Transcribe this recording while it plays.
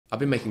I've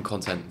been making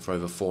content for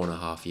over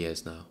 4.5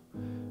 years now.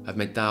 I've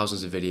made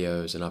thousands of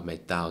videos and I've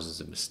made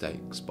thousands of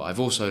mistakes, but I've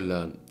also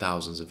learned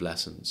thousands of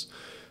lessons.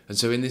 And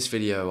so in this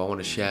video, I want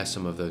to share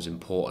some of those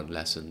important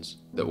lessons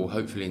that will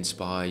hopefully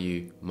inspire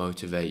you,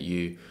 motivate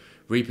you,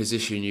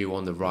 reposition you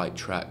on the right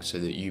track so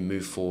that you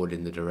move forward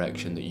in the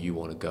direction that you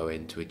want to go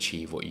in to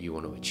achieve what you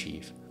want to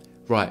achieve.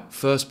 Right,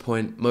 first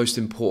point, most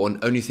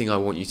important, only thing I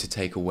want you to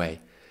take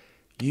away.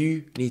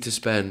 You need to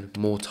spend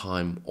more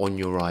time on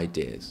your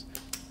ideas.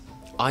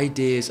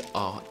 Ideas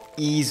are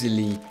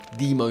easily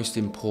the most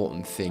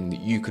important thing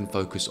that you can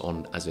focus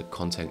on as a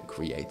content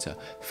creator.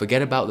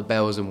 Forget about the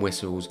bells and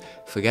whistles,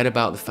 forget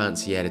about the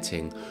fancy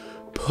editing.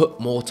 Put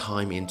more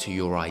time into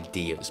your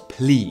ideas,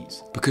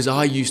 please. Because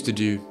I used to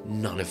do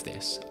none of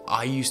this.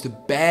 I used to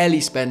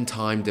barely spend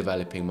time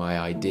developing my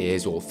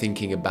ideas or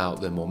thinking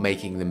about them or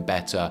making them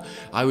better.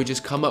 I would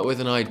just come up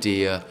with an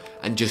idea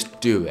and just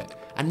do it.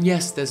 And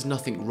yes, there's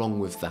nothing wrong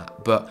with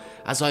that. But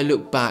as I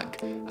look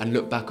back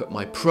at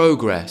my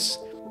progress,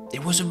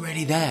 it wasn't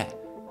really there.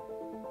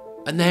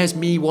 And there's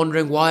me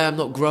wondering why I'm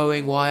not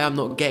growing, why I'm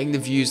not getting the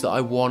views that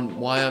I want,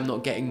 why I'm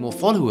not getting more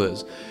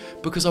followers.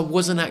 Because I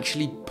wasn't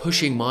actually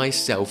pushing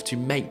myself to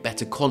make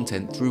better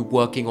content through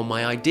working on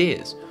my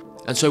ideas.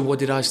 And so what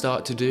did I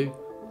start to do?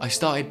 I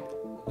started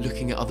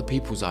looking at other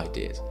people's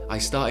ideas. I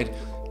started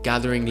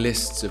gathering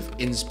lists of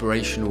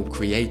inspirational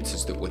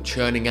creators that were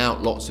churning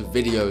out lots of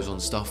videos on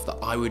stuff that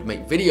I would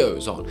make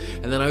videos on.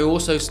 And then I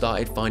also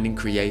started finding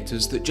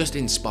creators that just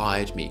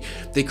inspired me.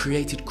 They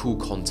created cool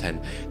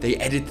content. They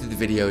edited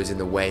the videos in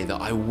the way that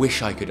I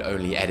wish I could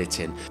only edit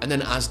in. And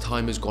then as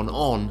time has gone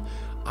on,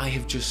 I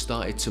have just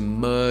started to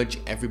merge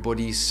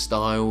everybody's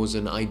styles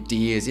and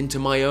ideas into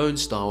my own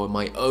style and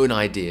my own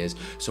ideas.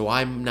 So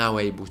I'm now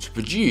able to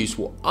produce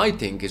what I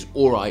think is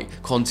alright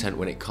content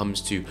when it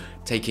comes to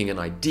taking an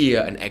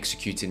idea and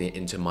executing it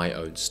into my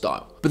own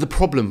style. But the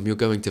problem you're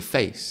going to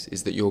face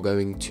is that you're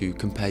going to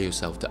compare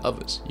yourself to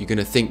others. You're going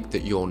to think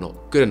that you're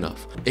not good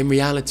enough. In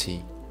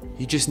reality,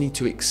 you just need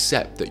to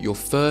accept that your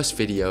first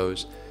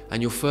videos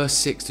and your first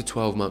 6 to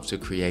 12 months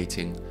of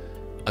creating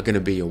are going to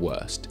be your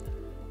worst.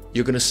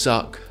 You're going to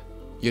suck,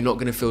 you're not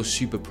going to feel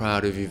super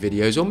proud of your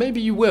videos, or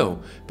maybe you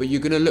will, but you're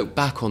going to look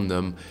back on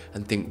them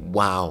and think,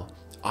 wow,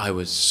 I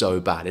was so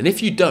bad. And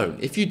if you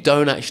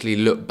don't actually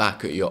look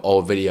back at your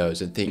old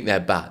videos and think they're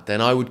bad,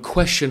 then I would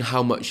question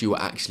how much you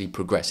are actually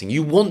progressing.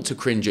 You want to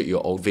cringe at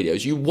your old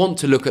videos, you want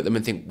to look at them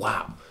and think,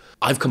 wow,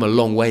 I've come a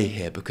long way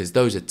here because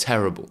those are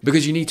terrible.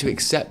 Because you need to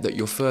accept that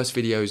your first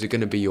videos are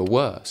going to be your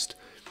worst,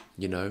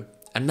 you know?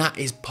 And that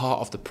is part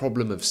of the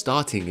problem of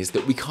starting, is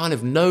that we kind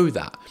of know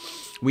that.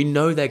 We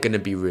know they're going to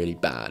be really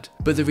bad.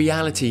 But the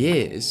reality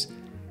is,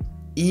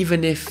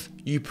 even if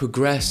you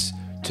progress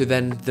to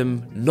then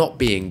them not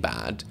being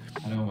bad,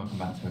 hello, welcome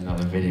back to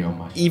another video on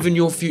my even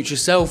your future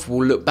self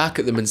will look back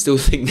at them and still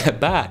think they're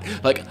bad.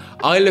 Like,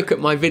 I look at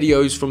my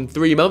videos from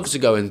 3 months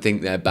ago and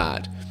think they're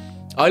bad.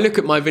 I look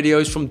at my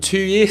videos from 2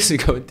 years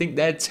ago and think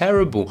they're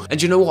terrible.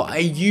 And you know what? I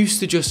used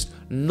to just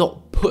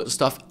not put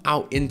stuff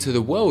out into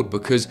the world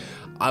because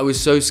I was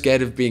so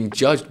scared of being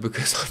judged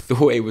because I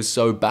thought it was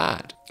so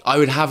bad. I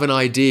would have an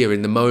idea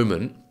in the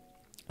moment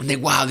and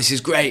think, wow, this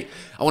is great.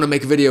 I want to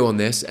make a video on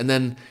this. And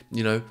then,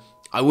 you know,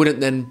 I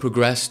wouldn't then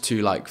progress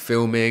to like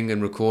filming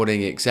and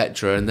recording,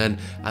 etc. And then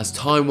as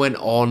time went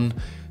on,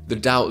 the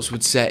doubts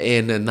would set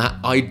in, and that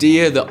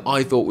idea that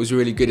I thought was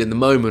really good in the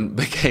moment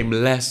became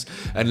less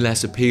and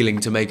less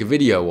appealing to make a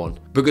video on,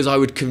 because I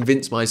would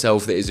convince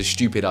myself that it's a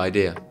stupid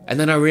idea. And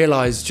then I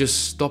realized,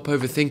 just stop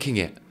overthinking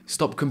it.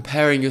 Stop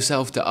comparing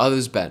yourself to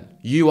others, Ben.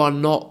 You are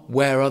not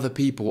where other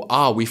people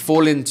are. We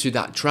fall into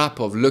that trap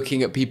of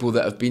looking at people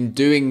that have been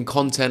doing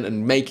content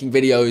and making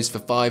videos for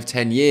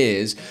 5-10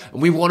 years,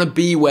 and we want to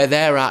be where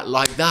they're at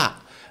like that.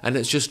 And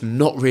it's just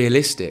not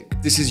realistic.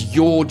 This is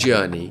your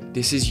journey,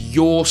 this is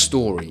your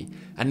story,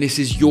 and this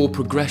is your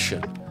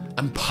progression.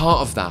 And part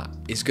of that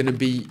is going to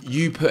be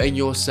you putting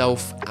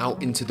yourself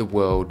out into the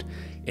world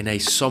in a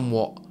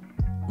somewhat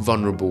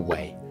vulnerable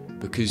way.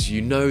 Because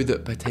you know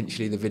that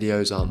potentially the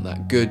videos aren't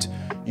that good,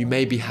 you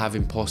maybe have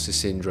imposter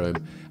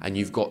syndrome, and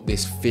you've got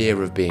this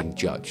fear of being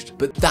judged.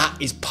 But that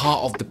is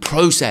part of the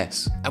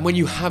process. And when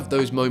you have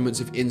those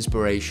moments of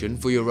inspiration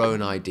for your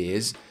own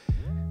ideas,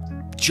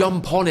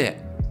 jump on it.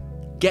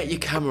 Get your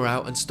camera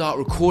out and start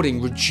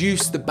recording.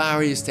 Reduce the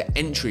barriers to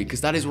entry,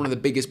 because that is one of the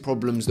biggest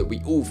problems that we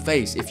all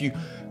face. If you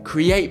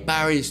create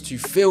barriers to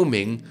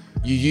filming,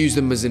 you use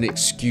them as an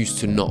excuse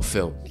to not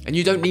film. And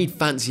you don't need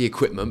fancy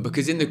equipment,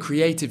 because in the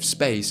creative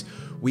space,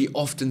 we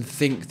often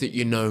think that,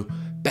 you know,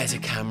 better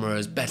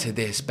cameras, better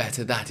this,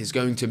 better that is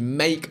going to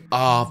make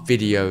our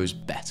videos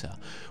better.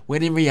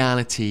 When in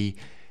reality,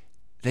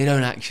 they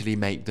don't actually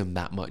make them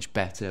that much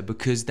better,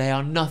 because they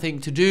are nothing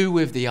to do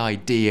with the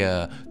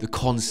idea, the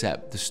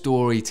concept, the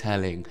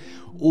storytelling.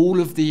 All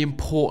of the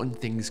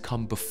important things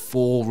come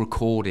before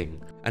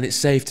recording. And it's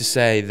safe to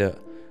say that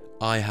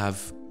I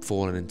have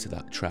fallen into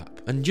that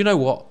trap. And you know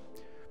what?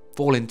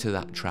 Fall into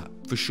that trap,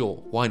 for sure.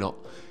 Why not?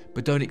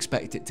 but don't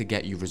expect it to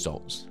get you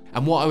results.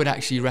 And what I would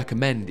actually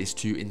recommend is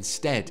to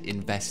instead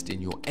invest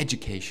in your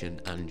education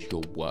and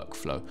your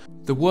workflow.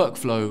 The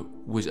workflow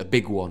was a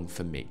big one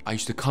for me. I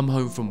used to come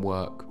home from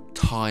work,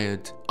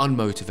 tired,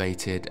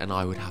 unmotivated, and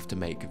I would have to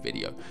make a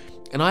video.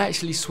 And I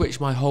actually switched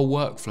my whole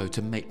workflow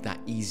to make that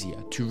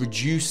easier, to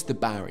reduce the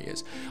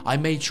barriers. I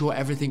made sure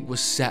everything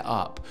was set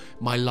up,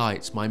 my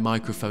lights, my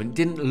microphone,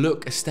 didn't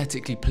look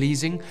aesthetically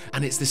pleasing.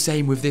 And it's the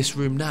same with this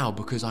room now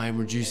because I am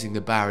reducing the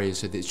barriers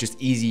so that it's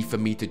just easy for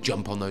me to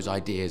jump on those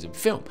ideas and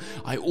film.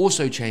 I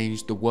also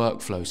changed the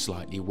workflow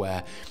slightly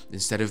where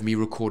instead of me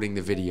recording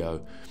the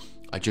video,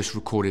 I just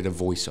recorded a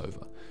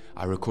voiceover.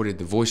 I recorded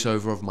the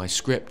voiceover of my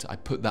script, I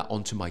put that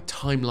onto my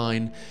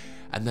timeline,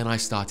 and then I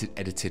started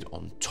editing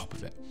on top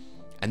of it.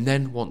 And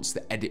then once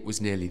the edit was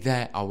nearly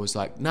there, I was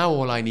like, now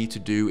all I need to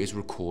do is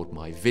record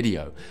my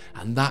video.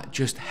 And that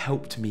just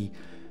helped me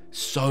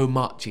so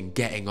much in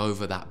getting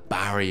over that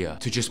barrier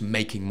to just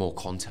making more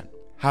content.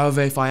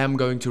 However, if I am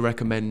going to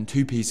recommend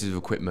 2 pieces of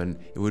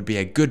equipment, it would be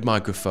a good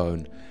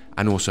microphone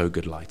and also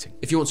good lighting.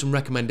 If you want some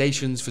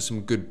recommendations for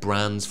some good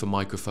brands for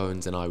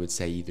microphones, then I would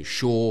say either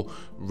Shure,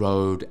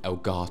 Rode,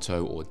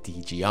 Elgato, or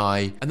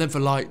DJI. And then for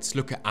lights,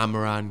 look at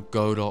Amaran,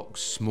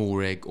 Godox,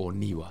 SmallRig, or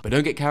Neewer. But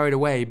don't get carried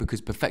away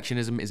because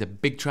perfectionism is a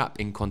big trap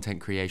in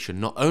content creation,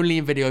 not only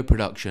in video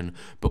production,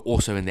 but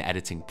also in the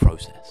editing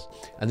process.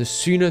 And the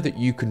sooner that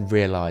you can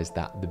realize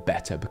that, the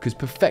better, because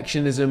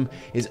perfectionism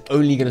is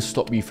only gonna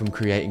stop you from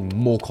creating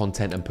more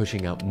content and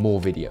pushing out more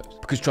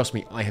videos. Because trust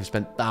me, I have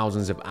spent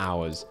thousands of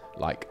hours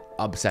like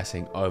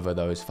obsessing over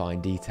those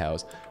fine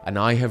details. And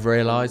I have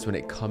realized when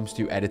it comes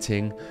to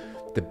editing,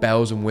 the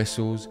bells and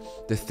whistles,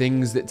 the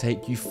things that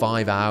take you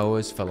 5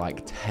 hours for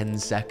like 10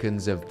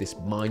 seconds of this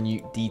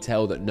minute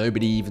detail that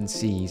nobody even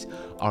sees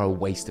are a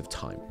waste of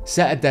time.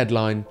 Set a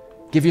deadline,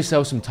 give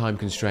yourself some time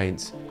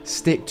constraints,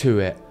 stick to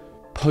it,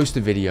 post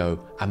a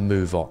video and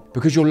move on,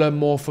 because you'll learn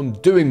more from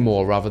doing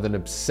more rather than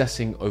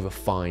obsessing over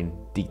fine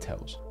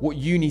details. What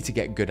you need to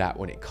get good at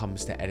when it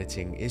comes to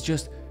editing is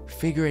just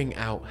figuring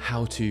out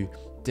how to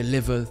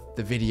deliver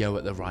the video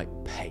at the right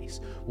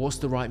pace. What's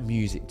the right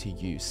music to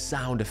use?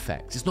 Sound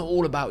effects. It's not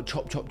all about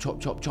chop, chop,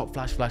 chop, chop, chop,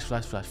 flash, flash,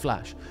 flash, flash,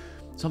 flash.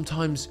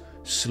 Sometimes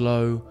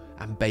slow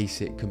and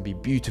basic can be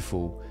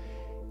beautiful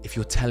if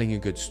you're telling a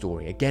good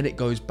story. Again, it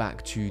goes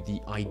back to the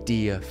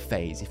idea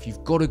phase. If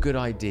you've got a good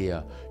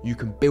idea, you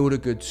can build a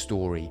good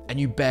story and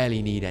you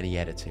barely need any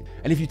editing.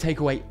 And if you take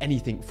away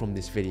anything from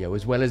this video,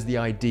 as well as the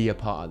idea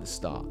part at the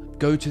start,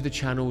 go to the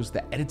channels,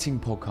 The Editing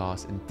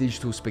Podcast and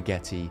Digital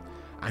Spaghetti,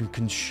 and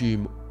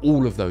consume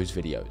all of those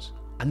videos.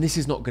 And this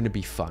is not going to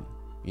be fun.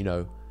 You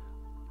know,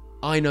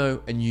 I know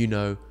and you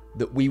know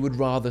that we would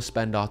rather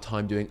spend our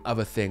time doing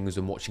other things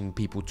than watching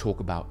people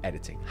talk about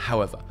editing.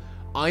 However,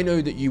 I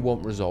know that you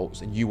want results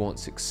and you want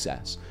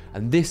success.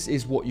 And this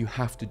is what you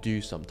have to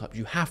do sometimes.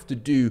 You have to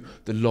do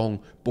the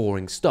long,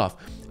 boring stuff.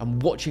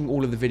 And watching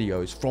all of the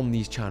videos from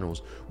these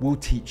channels will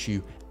teach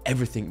you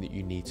everything that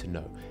you need to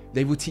know.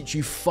 They will teach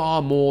you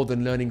far more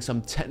than learning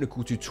some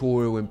technical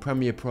tutorial in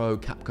Premiere Pro,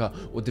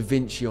 CapCut, or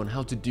DaVinci on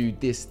how to do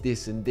this,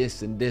 this, and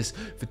this, and this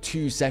for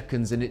 2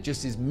 seconds, and it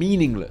just is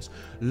meaningless.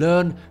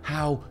 Learn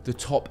how the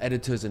top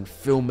editors and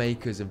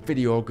filmmakers and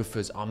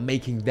videographers are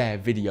making their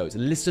videos,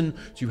 and listen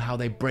to how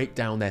they break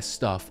down their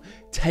stuff.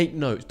 Take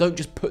notes. Don't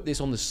just put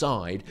this on the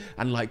side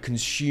and like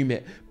consume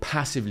it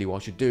passively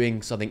whilst you're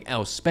doing something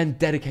else. Spend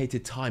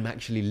dedicated time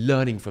actually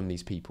learning from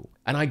these people.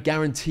 And I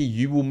guarantee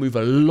you will move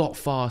a lot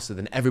faster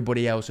than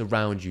everybody else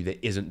around you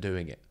that isn't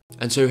doing it.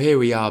 And so here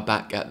we are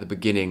back at the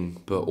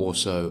beginning, but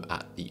also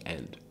at the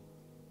end.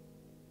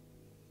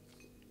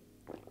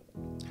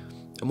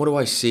 And what do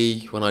I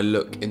see when I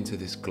look into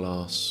this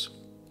glass?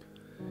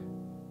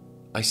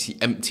 I see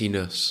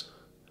emptiness.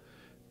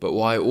 But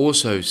what I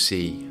also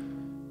see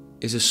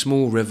is a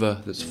small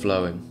river that's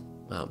flowing.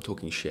 Now I'm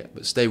talking shit,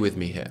 but stay with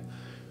me here.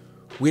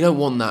 We don't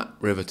want that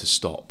river to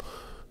stop.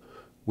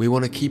 We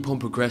want to keep on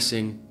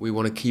progressing. We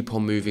want to keep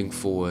on moving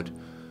forward.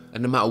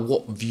 And no matter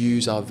what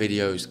views our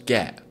videos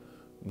get,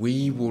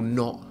 we will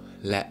not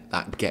let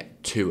that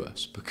get to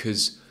us,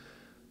 because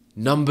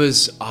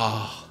numbers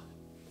are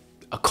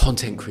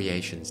content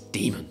creation's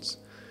demons.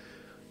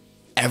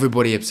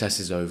 Everybody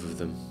obsesses over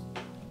them.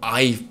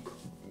 I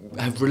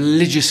have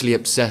religiously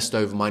obsessed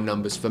over my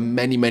numbers for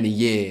many, many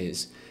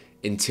years,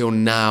 until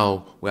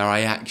now where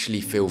I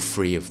actually feel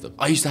free of them.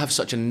 I used to have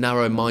such a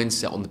narrow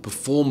mindset on the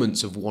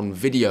performance of one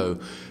video,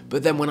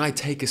 but then when I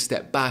take a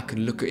step back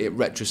and look at it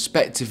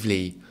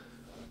retrospectively,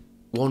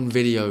 one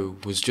video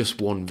was just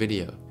one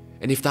video.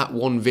 And if that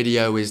one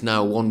video is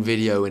now one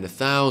video in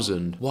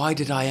 1,000, why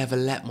did I ever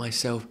let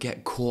myself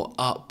get caught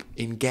up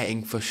in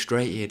getting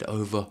frustrated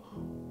over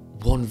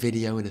one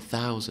video in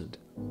 1,000?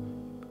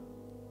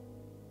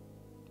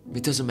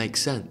 It doesn't make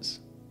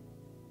sense.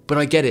 But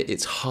I get it,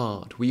 it's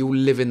hard. We all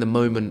live in the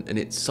moment, and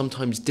it's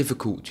sometimes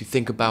difficult to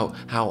think about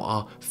how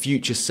our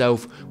future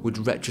self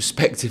would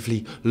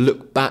retrospectively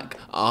look back at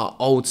our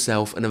old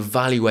self and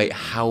evaluate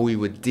how we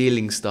were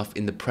dealing stuff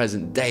in the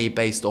present day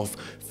based off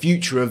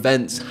future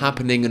events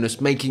happening and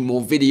us making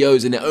more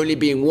videos and it only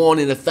being 1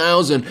 in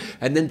 1,000,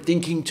 and then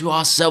thinking to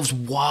ourselves,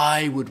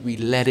 why would we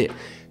let it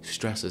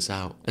stress us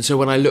out? And so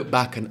when I look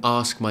back and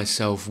ask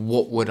myself,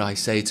 what would I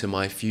say to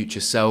my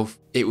future self?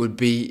 It would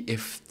be,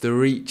 if the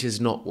reach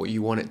is not what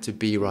you want it to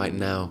be right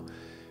now,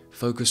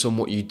 focus on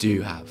what you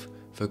do have.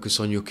 Focus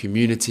on your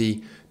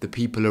community, the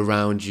people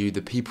around you,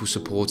 the people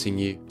supporting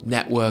you,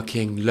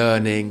 networking,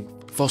 learning,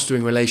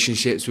 fostering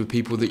relationships with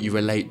people that you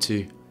relate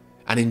to,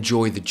 and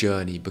enjoy the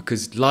journey,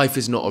 because life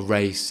is not a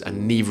race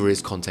and neither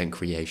is content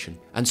creation.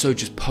 And so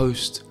just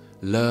post,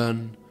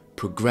 learn,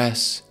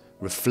 progress,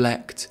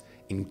 reflect,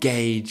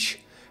 engage,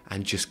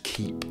 and just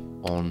keep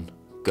on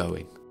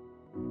going.